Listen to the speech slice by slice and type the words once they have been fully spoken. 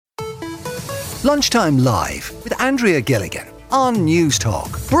Lunchtime Live with Andrea Gilligan on News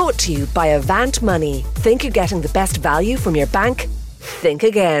Talk. Brought to you by Avant Money. Think you're getting the best value from your bank? Think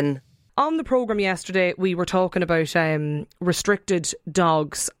again. On the programme yesterday, we were talking about restricted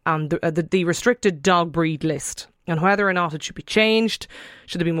dogs and the restricted dog breed list and whether or not it should be changed,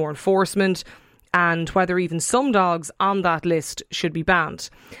 should there be more enforcement, and whether even some dogs on that list should be banned.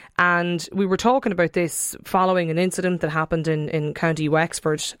 And we were talking about this following an incident that happened in County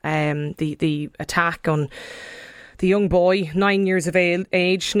Wexford, the attack on the young boy, 9 years of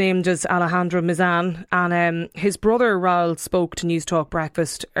age, named as Alejandro Mizan. And his brother Raul spoke to News Talk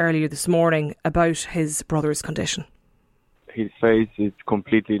Breakfast earlier this morning about his brother's condition. His face is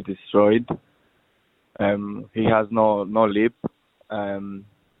completely destroyed. He has no lip.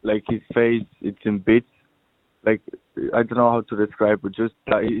 Like his face, it's in bits. Like, I don't know how to describe it. Just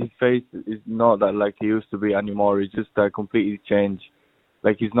that his face is not that like he used to be anymore. It's just completely changed.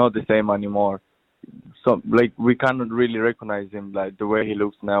 Like, he's not the same anymore. So, like, we cannot really recognize him like the way he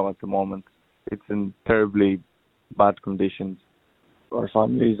looks now at the moment. It's in terribly bad conditions. Our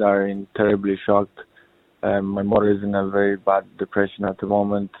families are in terribly shock. My mother is in a very bad depression at the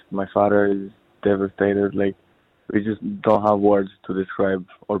moment. My father is devastated. Like, we just don't have words to describe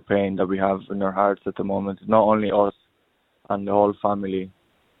our pain that we have in our hearts at the moment. Not only us and the whole family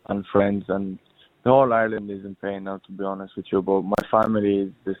and friends, and the whole Ireland is in pain now, to be honest with you, but my family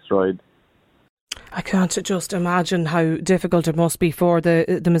is destroyed. I can't just imagine how difficult it must be for the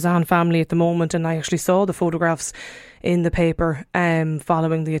Mizan family at the moment. And I actually saw the photographs in the paper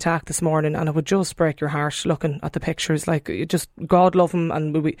following the attack this morning, and it would just break your heart looking at the pictures. Like, just God love him,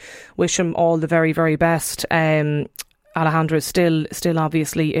 and we wish him all the very, very best. Alejandro is still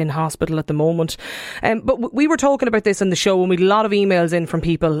obviously in hospital at the moment. But we were talking about this in the show, and we had a lot of emails in from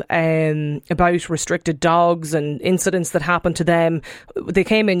people about restricted dogs and incidents that happened to them. They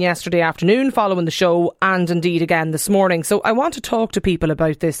came in yesterday afternoon following the show, and indeed again this morning. So I want to talk to people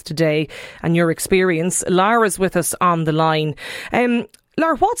about this today and your experience. Lara's with us on the line.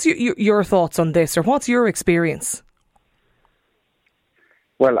 Lara, what's your thoughts on this, or what's your experience?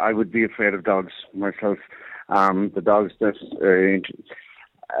 Well, I would be afraid of dogs myself. The dogs that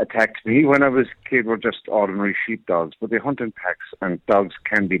attacked me when I was a kid were just ordinary sheepdogs, but they hunt in packs, and dogs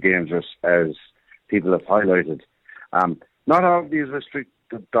can be dangerous, as people have highlighted. Not all of these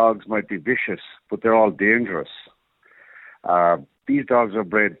restricted dogs might be vicious, but they're all dangerous. These dogs are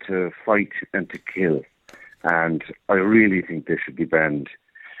bred to fight and to kill, and I really think they should be banned.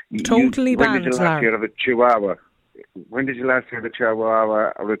 Totally banned, When did you last hear of a Chihuahua? When did you last hear of a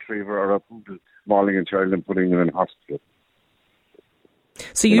Chihuahua, a Retriever, or a Poodle mauling a child and putting them in hospital?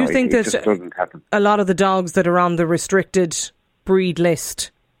 So you think that a lot of the dogs that are on the restricted breed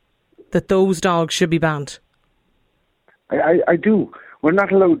list, that those dogs should be banned? I do. We're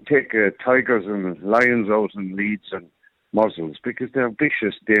not allowed to take tigers and lions out in leads and muzzles because they're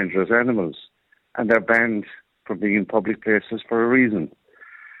vicious, dangerous animals, and they're banned from being in public places for a reason.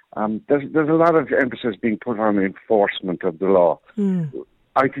 There's a lot of emphasis being put on enforcement of the law.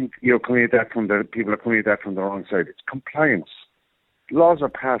 I think people are coming at that from the wrong side. It's compliance. Laws are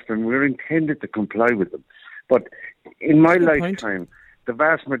passed, and we're intended to comply with them. But in my lifetime, the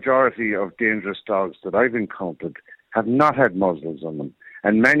vast majority of dangerous dogs that I've encountered have not had muzzles on them,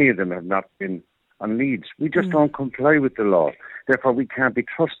 and many of them have not been on leads. We just don't comply with the law. Therefore, we can't be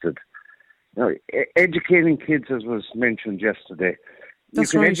trusted. Now, educating kids, as was mentioned yesterday,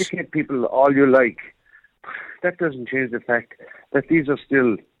 That's you can right. educate people all you like. That doesn't change the fact that these are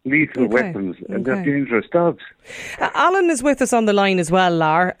still lethal weapons, and they're dangerous dogs. Alan is with us on the line as well,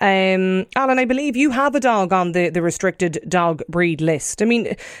 Lar. Alan, I believe you have a dog on the restricted dog breed list. I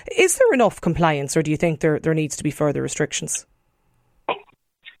mean, is there enough compliance, or do you think there needs to be further restrictions?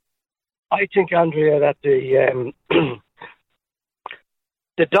 I think, Andrea, that the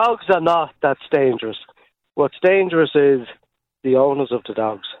dogs are not that dangerous. What's dangerous is the owners of the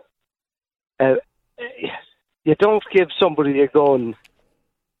dogs. You don't give somebody a gun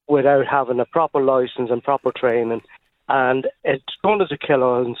without having a proper license and proper training, and it's gun is a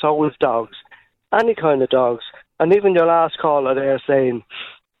killer, and so is dogs, any kind of dogs. And even your last caller there saying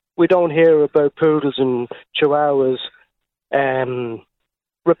we don't hear about poodles and chihuahuas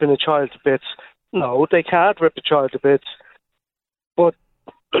ripping a child to bits. No, they can't rip a child to bits, but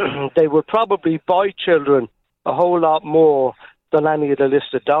they will probably bite children a whole lot more than any of the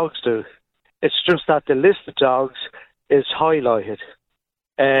listed dogs do. It's just that the list of dogs is highlighted.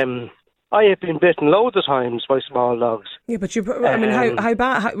 I have been bitten loads of times by small dogs. Yeah, but I mean, how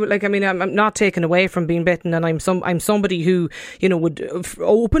bad? Like, I mean, I'm not taken away from being bitten, and I'm somebody who, you know, would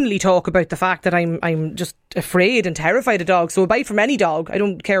openly talk about the fact that I'm just afraid and terrified of dogs. So a bite from any dog, I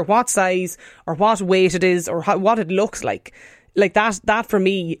don't care what size or what weight it is or what it looks like. Like that for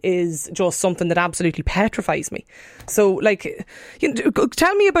me is just something that absolutely petrifies me. So, like, you know,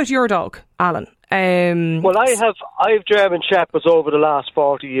 tell me about your dog, Alan. Well, I have German Shepherds over the last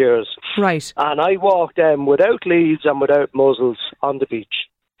 40 years. Right. And I walk them without leads and without muzzles on the beach.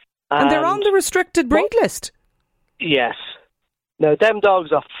 And they're on the restricted breed list? Yes. Now, them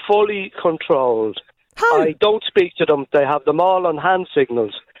dogs are fully controlled. How? I don't speak to them. They have them all on hand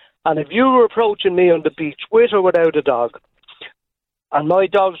signals. And if you were approaching me on the beach with or without a dog, and my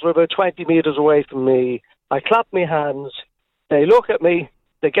dogs were about 20 metres away from me, I clap my hands, they look at me,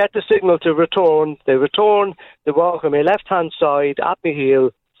 they get the signal to return, they walk on my left-hand side at my heel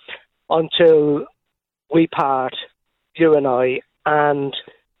until we part, you and I. And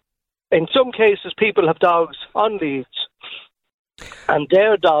in some cases, people have dogs on leads, and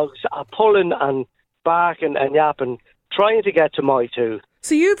their dogs are pulling and barking and yapping, trying to get to my two.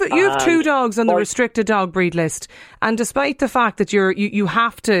 So you've two dogs on the restricted dog breed list, and despite the fact that you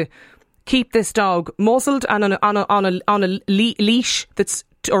have to keep this dog muzzled and on a leash that's,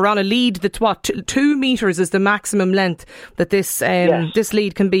 or on a lead that's what, 2 metres is the maximum length that this Yes. this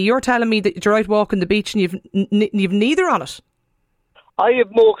lead can be. You're telling me that you're out walking the beach and you've neither on it. I have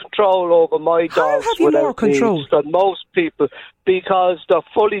more control over my dogs. How have you more control than most people, because they're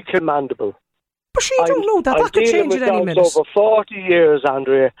fully commandable. But you don't know that. That could change at any minute. I've over 40 years,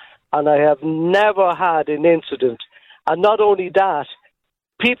 Andrea, and I have never had an incident. And not only that,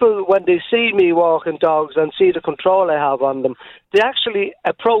 people, when they see me walking dogs and see the control I have on them, they actually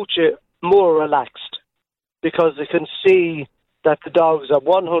approach it more relaxed because they can see that the dogs are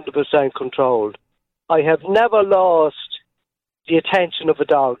 100% controlled. I have never lost the attention of a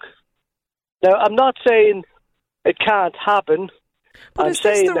dog. Now, I'm not saying it can't happen. But I'm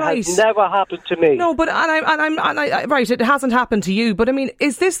saying it has never happened to me. No, but right, it hasn't happened to you. But I mean,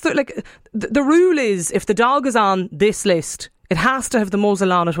 is this the rule is if the dog is on this list, it has to have the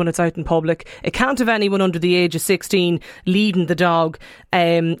muzzle on it when it's out in public. It can't have anyone under the age of 16 leading the dog,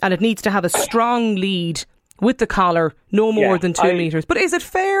 and it needs to have a strong lead with the collar, no more than 2 metres. But is it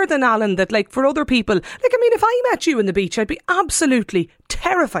fair then, Alan, that like for other people, like, I mean, if I met you on the beach, I'd be absolutely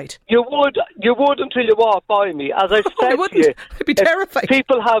terrified. You would until you walk by me. As I said to you, I'd be terrified.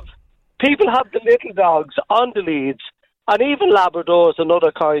 People have the little dogs on the leads, and even Labradors and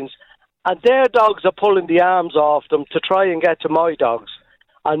other kinds, and their dogs are pulling the arms off them to try and get to my dogs.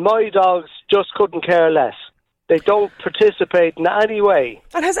 And my dogs just couldn't care less. They don't participate in any way.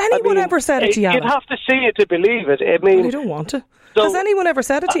 And has anyone ever said it to you, Alan? You'd have to see it to believe it. I mean, well, you don't want to. So, has anyone ever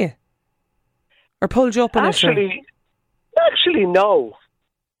said it to you? Or pulled you up on it? Actually, no.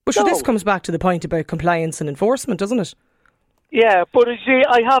 But sure, this comes back to the point about compliance and enforcement, doesn't it? Yeah, but you see,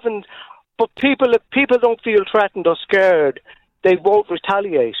 I haven't. But people, if people don't feel threatened or scared, they won't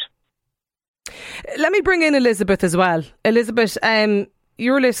retaliate. Let me bring in Elizabeth as well. Elizabeth,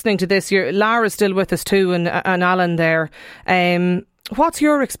 you're listening to this. Lara's still with us too, and Alan there. What's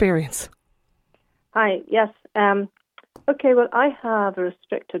your experience? Hi, yes. Okay, well, I have a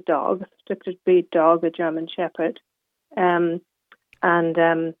restricted breed dog, a German Shepherd. Now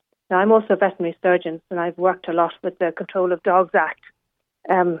I'm also a veterinary surgeon, and I've worked a lot with the Control of Dogs Act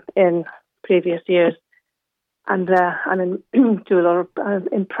in previous years. And do a lot of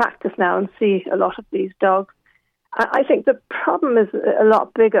in practice now and see a lot of these dogs. I think the problem is a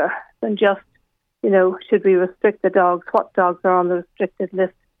lot bigger than just, should we restrict the dogs? What dogs are on the restricted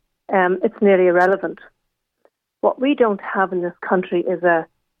list? It's nearly irrelevant. What we don't have in this country is a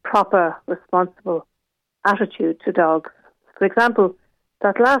proper, responsible attitude to dogs. For example,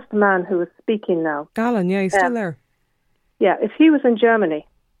 that last man who was speaking now. Alan, yeah, he's still there. Yeah, if he was in Germany,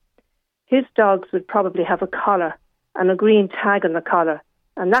 his dogs would probably have a collar and a green tag on the collar.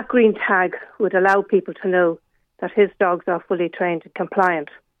 And that green tag would allow people to know that his dogs are fully trained and compliant.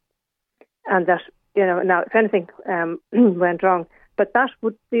 And that, now if anything went wrong, but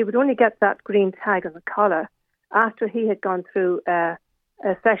he would only get that green tag on the collar after he had gone through a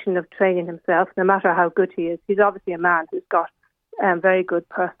session of training himself, no matter how good he is. He's obviously a man who's got very good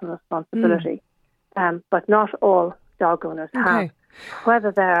personal responsibility. But not all dog owners have.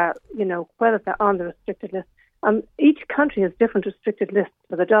 Whether they're on the restricted list. Each country has different restricted lists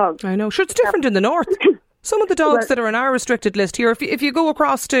for the dogs. I know. Sure, it's different in the north. Some of the dogs that are on our restricted list here, if you go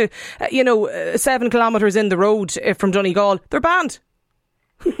across to, 7 kilometres in the road from Donegal, they're banned.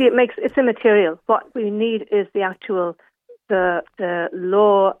 You see, it's immaterial. What we need is the actual the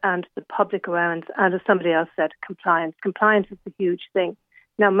law and the public awareness, and as somebody else said, compliance. Compliance is the huge thing.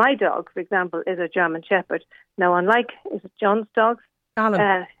 Now, my dog, for example, is a German Shepherd. Now, unlike, is it John's dog?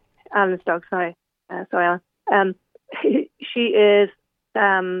 Alan. Alan's dog, sorry, Alan. She is,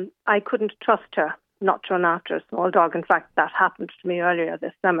 I couldn't trust her not to run after a small dog. In fact, that happened to me earlier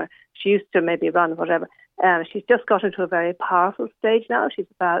this summer. She used to maybe run, whatever. She's just got into a very powerful stage now. She's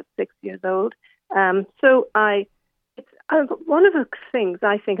about 6 years old. So one of the things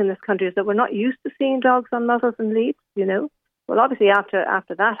I think in this country is that we're not used to seeing dogs on muzzles and leads, you know. Well, obviously after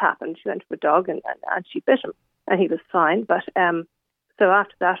that happened, she went to a dog and she bit him, and he was fine. But so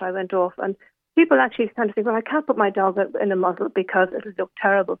after that, I went off, and people actually kind of think, well, I can't put my dog in a muzzle because it'll look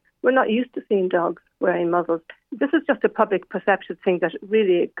terrible. We're not used to seeing dogs wearing muzzles. This is just a public perception thing that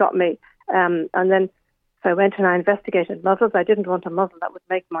really got me. And then so I went and I investigated muzzles. I didn't want a muzzle that would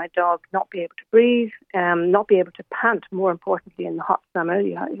make my dog not be able to breathe, not be able to pant. More importantly, in the hot summer,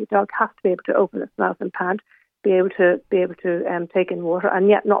 your dog has to be able to open its mouth and pant, be able to take in water, and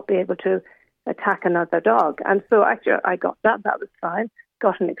yet not be able to attack another dog. And so actually, I got that. That was fine.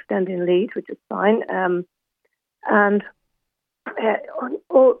 Got an extending lead, which is fine, and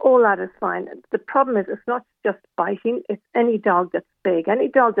all that is fine. The problem is it's not just biting; it's any dog that's big, any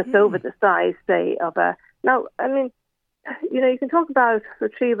dog that's over the size, say, of a. Now, I mean, you know, you can talk about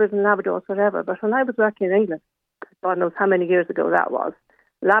retrievers and Labradors, whatever, but when I was working in England, God knows how many years ago that was,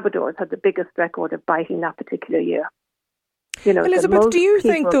 Labradors had the biggest record of biting that particular year. You know, Elizabeth, do you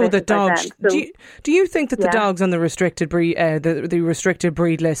think though that dogs? Do you think that the dogs on the restricted breed, the restricted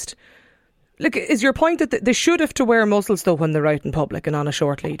breed list? Look, is your point that they should have to wear muzzles though when they're out in public and on a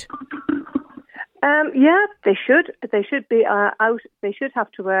short lead? Yeah, they should. They should be out. They should have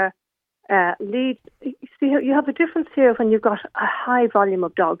to wear leads. See, you have a difference here when you've got a high volume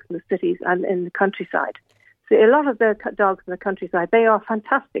of dogs in the cities and in the countryside. See, a lot of the dogs in the countryside, they are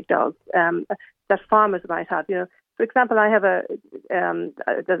fantastic dogs that farmers might have. You know, for example, I have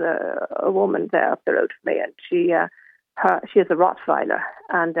there's a woman there up the road from me, and she has a Rottweiler,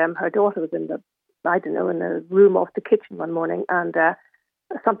 and her daughter was in the room off the kitchen one morning, and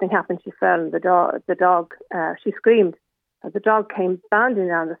something happened. She fell, and the dog she screamed. And the dog came bounding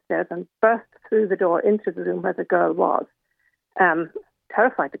down the stairs and burst through the door into the room where the girl was.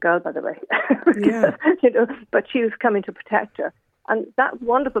 Terrified the girl, by the way. Yeah. You know, but she was coming to protect her. And that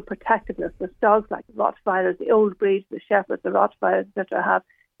wonderful protectiveness with dogs like Rottweilers, the old breeds, the Shepherds, the Rottweilers that I have,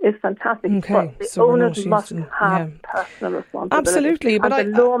 is fantastic. Okay, but the owners must have personal responsibility. Absolutely, but the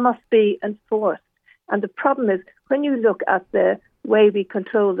law must be enforced. And the problem is, when you look at the way we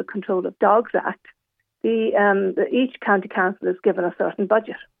control the Control of Dogs Act, each county council is given a certain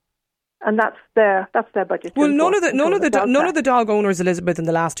budget. And that's their budget. Well, none of the dog owners, Elizabeth, in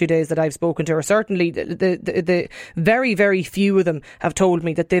the last 2 days that I've spoken to, or certainly the very, very few of them have told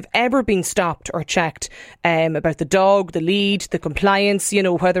me that they've ever been stopped or checked about the dog, the lead, the compliance, you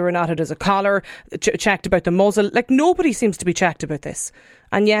know, whether or not it has a collar, checked about the muzzle. Like, nobody seems to be checked about this.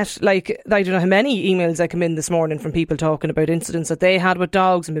 And yet, like, I don't know how many emails I come in this morning from people talking about incidents that they had with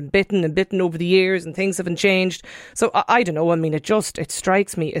dogs and been bitten over the years, and things haven't changed. So I don't know. I mean, it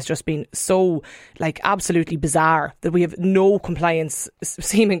strikes me as just being so, like, absolutely bizarre that we have no compliance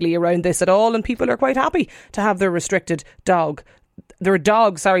seemingly around this at all, and people are quite happy to have their restricted dog. There are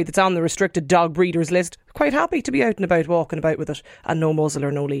dogs, that's on the restricted dog breeders list, quite happy to be out and about, walking about with it, and no muzzle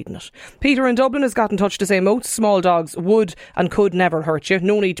or no lead in it. Peter in Dublin has got in touch to say most small dogs would and could never hurt you.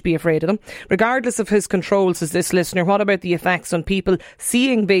 No need to be afraid of them. Regardless of his control, says this listener, what about the effects on people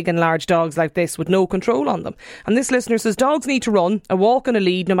seeing big and large dogs like this with no control on them? And this listener says dogs need to run. A walk and a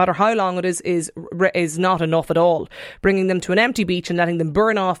lead, no matter how long it is not enough at all. Bringing them to an empty beach and letting them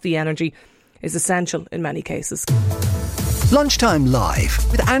burn off the energy is essential in many cases. Lunchtime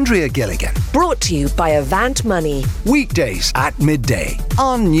Live with Andrea Gilligan. Brought to you by Avant Money. Weekdays at midday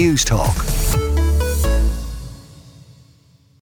on News Talk.